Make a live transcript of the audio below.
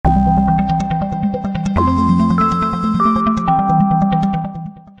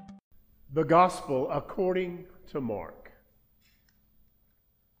The Gospel according to Mark.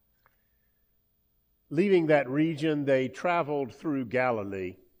 Leaving that region, they traveled through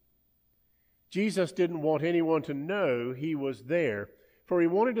Galilee. Jesus didn't want anyone to know he was there, for he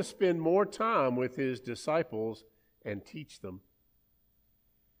wanted to spend more time with his disciples and teach them.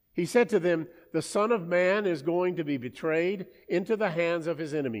 He said to them, "The Son of Man is going to be betrayed into the hands of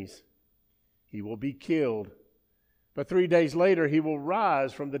his enemies. He will be killed, but 3 days later he will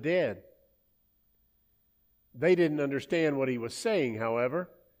rise from the dead." They didn't understand what he was saying, however,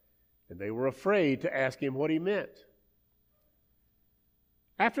 and they were afraid to ask him what he meant.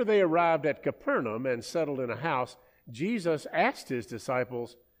 After they arrived at Capernaum and settled in a house, Jesus asked his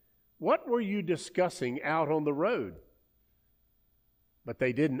disciples, "What were you discussing out on the road?" But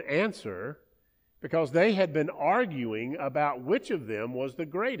they didn't answer because they had been arguing about which of them was the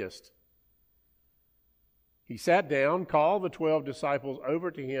greatest. He sat down, called the 12 disciples over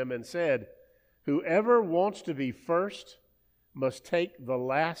to him, and said, "Whoever wants to be first must take the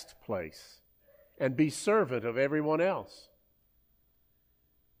last place and be servant of everyone else."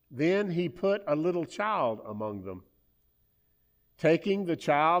 Then he put a little child among them. Taking the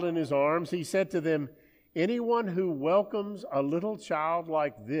child in his arms, he said to them, "Anyone who welcomes a little child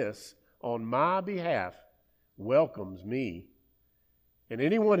like this on my behalf welcomes me. And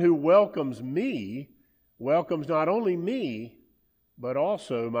anyone who welcomes me welcomes not only me, but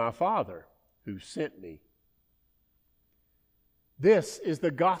also my Father who sent me." This is the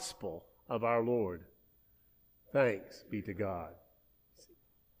gospel of our Lord. Thanks be to God.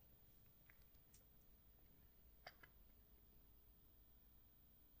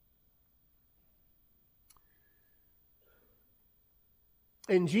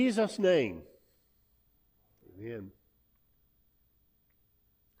 In Jesus' name, amen.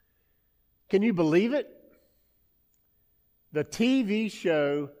 Can you believe it? The TV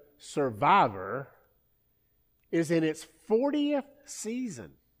show Survivor is in its 40th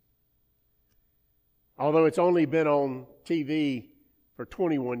season. Although it's only been on TV for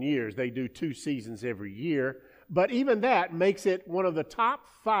 21 years, they do 2 seasons every year. But even that makes it one of the top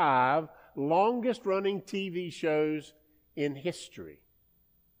 5 longest running TV shows in history.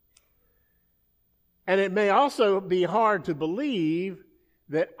 And it may also be hard to believe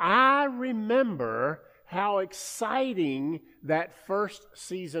that I remember how exciting that first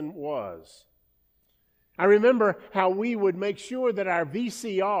season was. I remember how we would make sure that our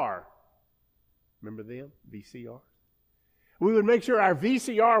VCR, remember them? VCR? We would make sure our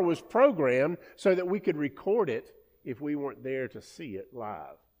VCR was programmed so that we could record it if we weren't there to see it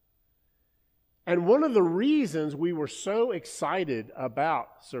live. And one of the reasons we were so excited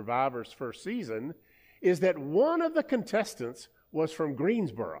about Survivor's first season is that one of the contestants was from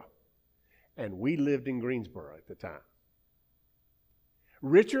Greensboro, and we lived in Greensboro at the time.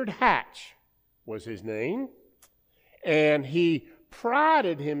 Richard Hatch was his name, and he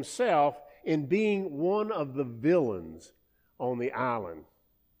prided himself in being one of the villains on the island.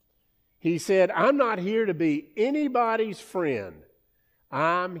 He said, "I'm not here to be anybody's friend.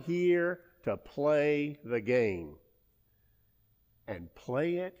 I'm here to play the game." And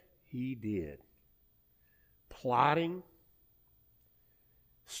play it he did. Plotting,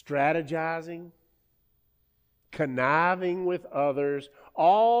 strategizing, conniving with others,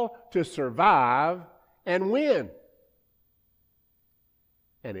 all to survive and win.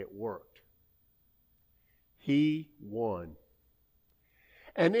 And it worked. He won.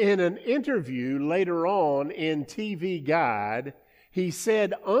 And in an interview later on in TV Guide, he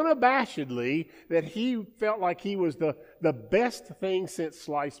said unabashedly that he felt like he was the best thing since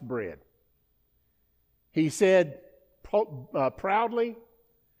sliced bread. He said proudly,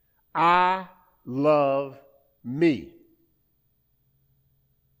 "I love me."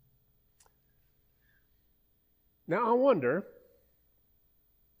 Now I wonder,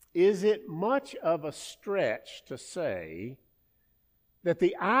 is it much of a stretch to say that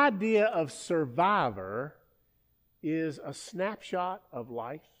the idea of Survivor is a snapshot of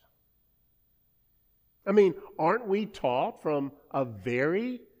life? I mean, aren't we taught from a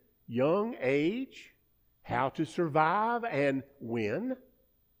very young age how to survive and win?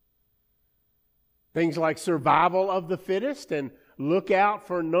 Things like survival of the fittest and look out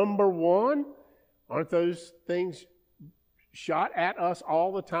for number one. Aren't those things shot at us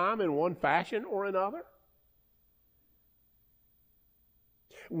all the time in one fashion or another?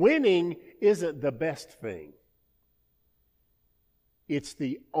 Winning isn't the best thing. It's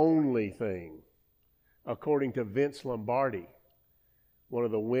the only thing, according to Vince Lombardi, one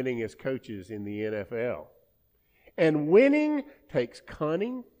of the winningest coaches in the NFL. And winning takes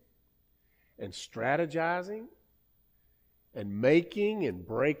cunning and strategizing and making and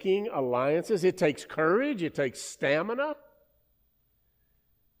breaking alliances. It takes courage. It takes stamina.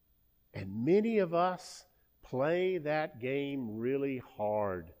 And many of us play that game really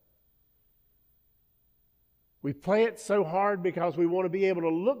hard. We play it so hard because we want to be able to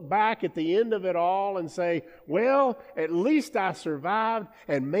look back at the end of it all and say, well, at least I survived,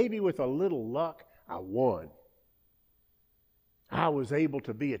 and maybe with a little luck, I won. I was able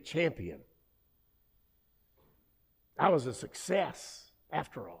to be a champion. I was a success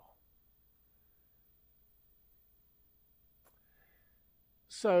after all.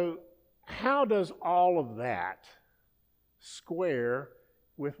 So, how does all of that square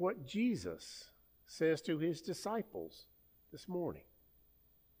with what Jesus says to his disciples this morning?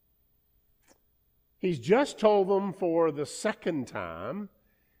 He's just told them for the second time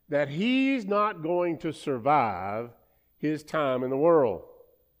that he's not going to survive his time in the world,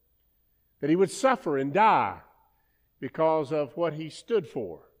 that he would suffer and die because of what he stood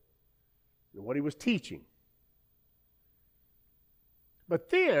for and what he was teaching. But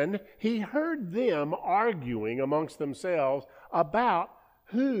then he heard them arguing amongst themselves about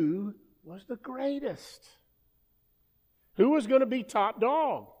who was the greatest, who was going to be top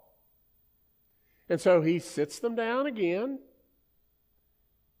dog. And so he sits them down again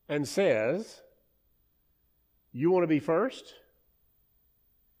and says, you want to be first?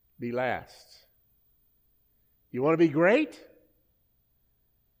 Be last. You want to be great?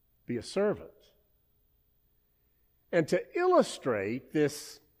 Be a servant. And to illustrate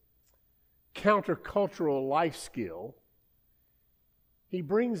this countercultural life skill, he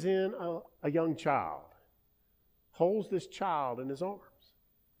brings in a young child, holds this child in his arms.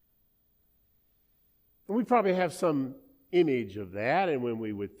 And we probably have some image of that, and when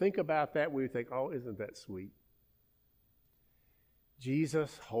we would think about that, we would think, oh, isn't that sweet?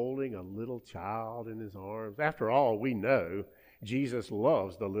 Jesus holding a little child in his arms. After all, we know Jesus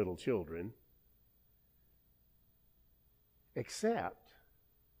loves the little children. Except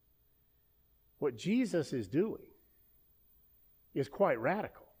what Jesus is doing is quite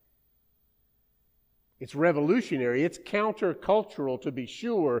radical. It's revolutionary. It's countercultural, to be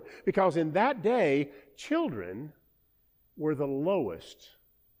sure, because in that day, children were the lowest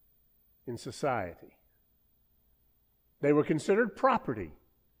in society. They were considered property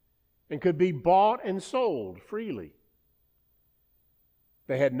and could be bought and sold freely.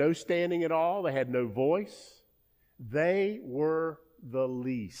 They had no standing at all. They had no voice. They were the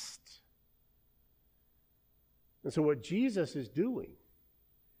least. And so what Jesus is doing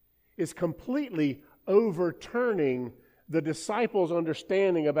is completely overturning the disciples'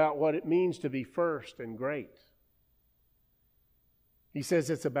 understanding about what it means to be first and great. He says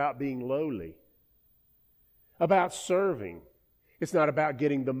it's about being lowly, about serving. It's not about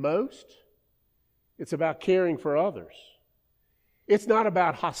getting the most. It's about caring for others. It's not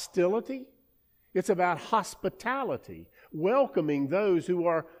about hostility. It's about hospitality, welcoming those who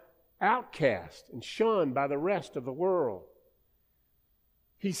are outcast and shunned by the rest of the world.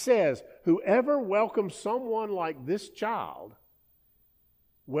 He says, whoever welcomes someone like this child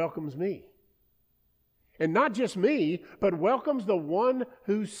welcomes me. And not just me, but welcomes the one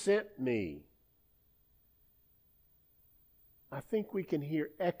who sent me. I think we can hear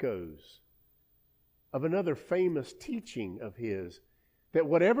echoes of another famous teaching of his, that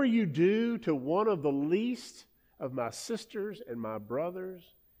whatever you do to one of the least of my sisters and my brothers,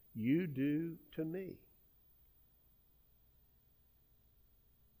 you do to me.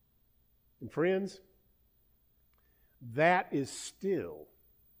 And friends, that is still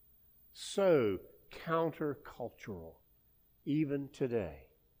so countercultural even today.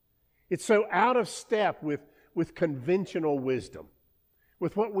 It's so out of step with conventional wisdom,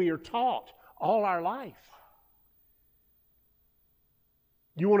 with what we are taught all our life.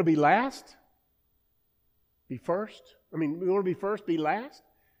 You want to be last? Be first? You want to be first, be last?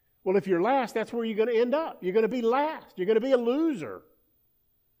 Well, if you're last, that's where you're going to end up. You're going to be last. You're going to be a loser.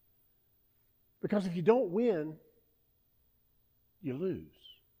 Because if you don't win, you lose.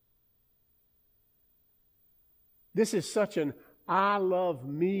 This is such an I love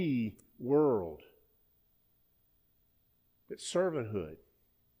me world that servanthood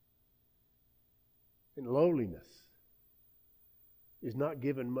and lowliness is not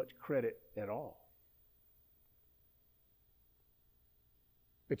given much credit at all.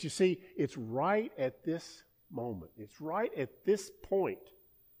 But you see, it's right at this moment, it's right at this point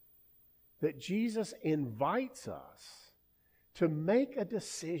that Jesus invites us to make a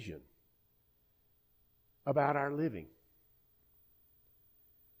decision about our living.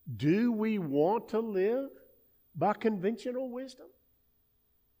 Do we want to live by conventional wisdom?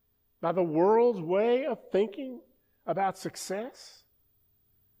 By the world's way of thinking about success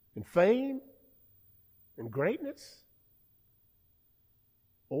and fame and greatness?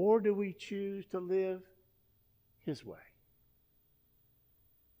 Or do we choose to live His way?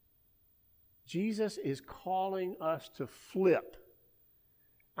 Jesus is calling us to flip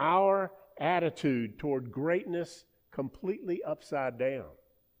our attitude toward greatness completely upside down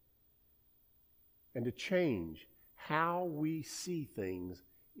and to change how we see things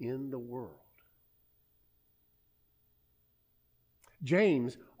in the world.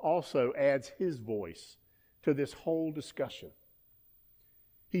 James also adds his voice to this whole discussion.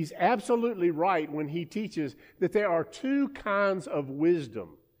 He's absolutely right when he teaches that there are two kinds of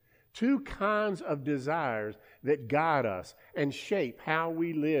wisdom, two kinds of desires that guide us and shape how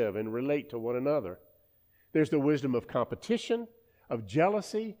we live and relate to one another. There's the wisdom of competition, of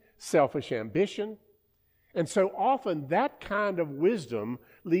jealousy, selfish ambition. And so often that kind of wisdom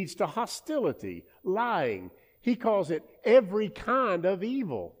leads to hostility, lying. He calls it every kind of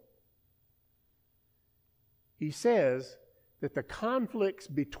evil. He says that the conflicts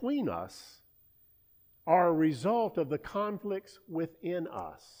between us are a result of the conflicts within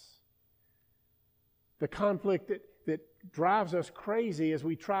us. The conflict that drives us crazy as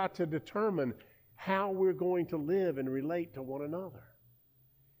we try to determine how we're going to live and relate to one another.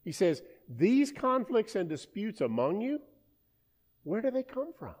 He says, these conflicts and disputes among you, where do they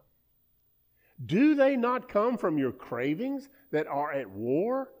come from? Do they not come from your cravings that are at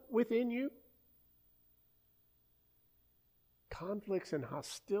war within you? Conflicts and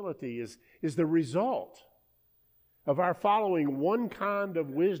hostility is the result of our following one kind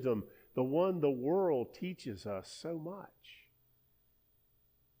of wisdom, the one the world teaches us so much.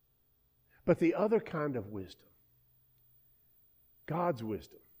 But the other kind of wisdom, God's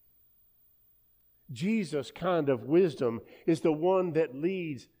wisdom, Jesus' kind of wisdom, is the one that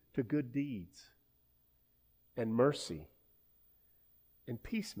leads to good deeds and mercy and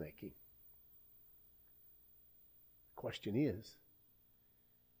peacemaking. The question is,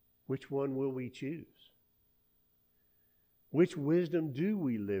 which one will we choose? Which wisdom do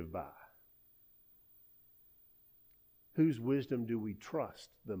we live by? Whose wisdom do we trust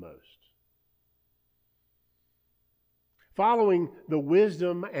the most? Following the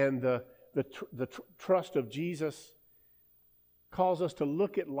wisdom and the trust of Jesus calls us to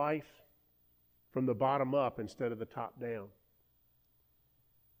look at life from the bottom up instead of the top down.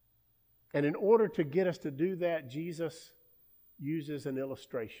 And in order to get us to do that, Jesus uses an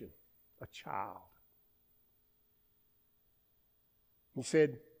illustration, a child. He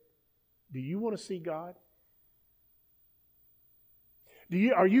said, do you want to see God?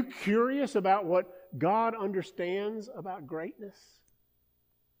 Are you curious about what God understands about greatness?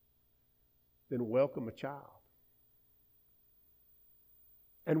 Then welcome a child.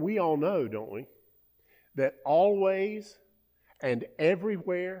 And we all know, don't we, that always and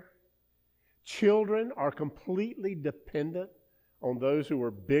everywhere, children are completely dependent on those who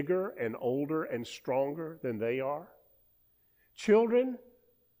are bigger and older and stronger than they are. Children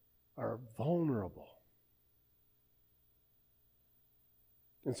are vulnerable.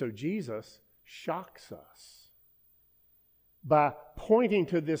 And so Jesus shocks us by pointing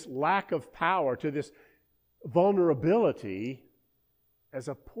to this lack of power, to this vulnerability as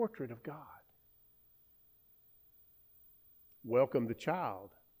a portrait of God. Welcome the child.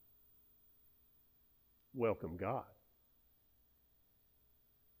 Welcome God.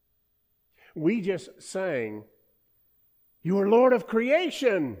 We just sang, "You are Lord of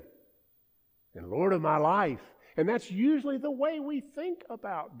creation and Lord of my life." And that's usually the way we think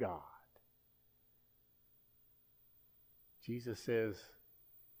about God. Jesus says,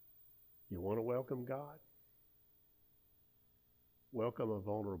 you want to welcome God? Welcome a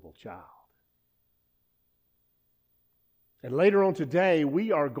vulnerable child. And later on today,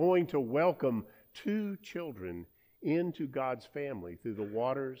 we are going to welcome 2 children into God's family through the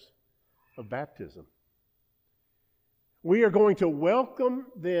waters of baptism. We are going to welcome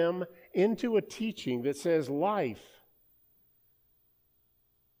them into a teaching that says life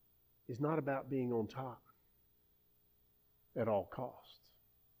is not about being on top at all costs.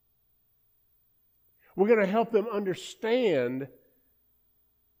 We're going to help them understand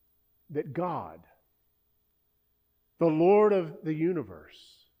that God, the Lord of the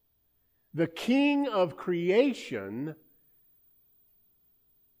universe, the King of creation,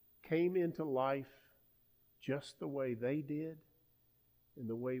 came into life just the way they did and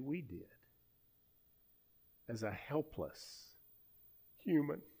the way we did, as a helpless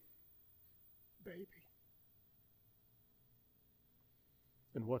human baby.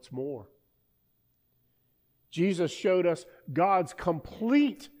 And what's more, Jesus showed us God's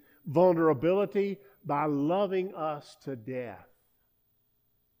complete vulnerability by loving us to death,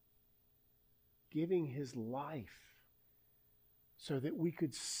 giving His life so that we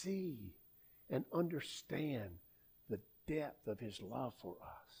could see and understand the depth of His love for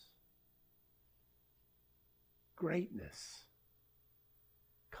us. Greatness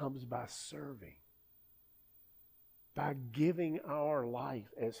comes by serving, by giving our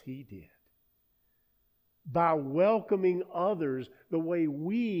life as He did, by welcoming others the way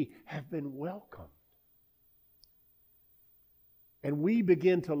we have been welcomed. And we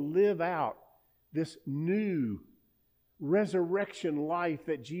begin to live out this new resurrection life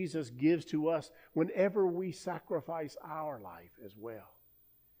that Jesus gives to us whenever we sacrifice our life as well.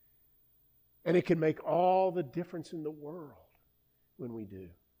 And it can make all the difference in the world when we do.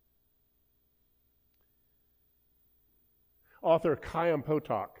 Author Chaim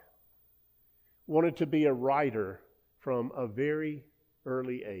Potok wanted to be a writer from a very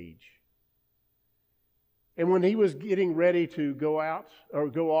early age. And when he was getting ready to go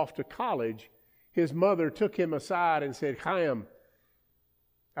off to college, his mother took him aside and said, "Chaim,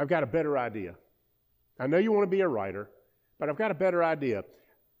 I've got a better idea. I know you want to be a writer, but I've got a better idea.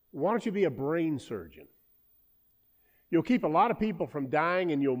 Why don't you be a brain surgeon? You'll keep a lot of people from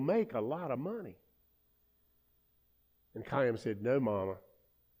dying and you'll make a lot of money." And Chaim said, "No, Mama,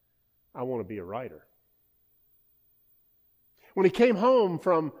 I want to be a writer." When he came home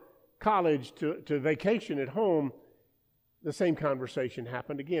from college to vacation at home, the same conversation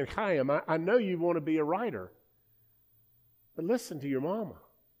happened again. "Chaim, I know you want to be a writer, but listen to your mama.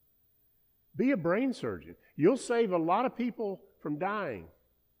 Be a brain surgeon. You'll save a lot of people from dying,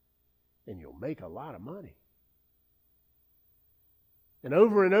 and you'll make a lot of money." And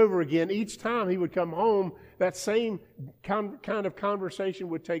over again, each time he would come home, that same kind of conversation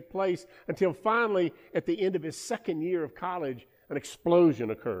would take place until finally, at the end of his second year of college, an explosion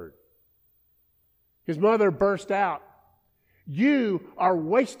occurred. His mother burst out, "You are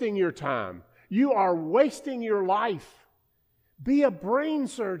wasting your time. You are wasting your life. Be a brain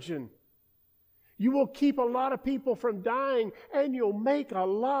surgeon. You will keep a lot of people from dying, and you'll make a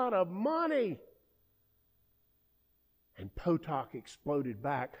lot of money." And Potok exploded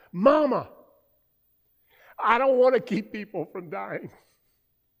back, "Mama, I don't want to keep people from dying.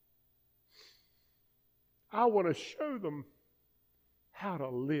 I want to show them how to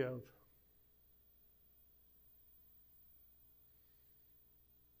live."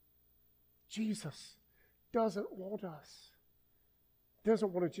 Jesus doesn't want to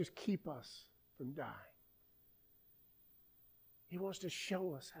just keep us from dying. He wants to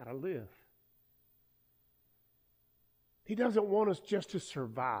show us how to live. He doesn't want us just to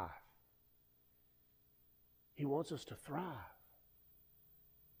survive. He wants us to thrive.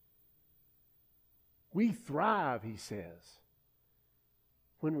 We thrive, he says,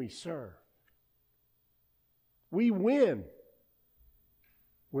 when we serve. We win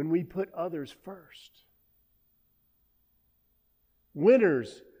when we put others first.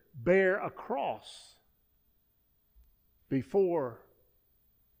 Winners bear a cross before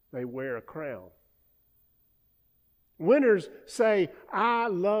they wear a crown. Winners say, "I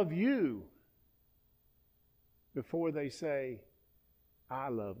love you," before they say, "I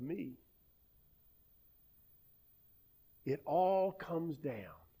love me." It all comes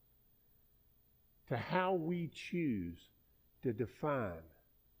down to how we choose to define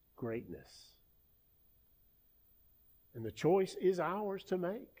greatness. And the choice is ours to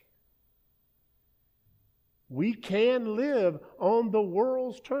make. We can live on the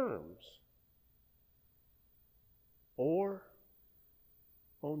world's terms or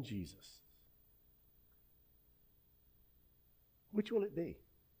on Jesus. Which will it be?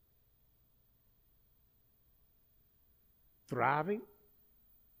 Thriving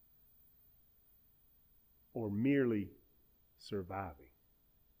or merely surviving?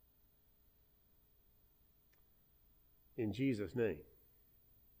 In Jesus' name.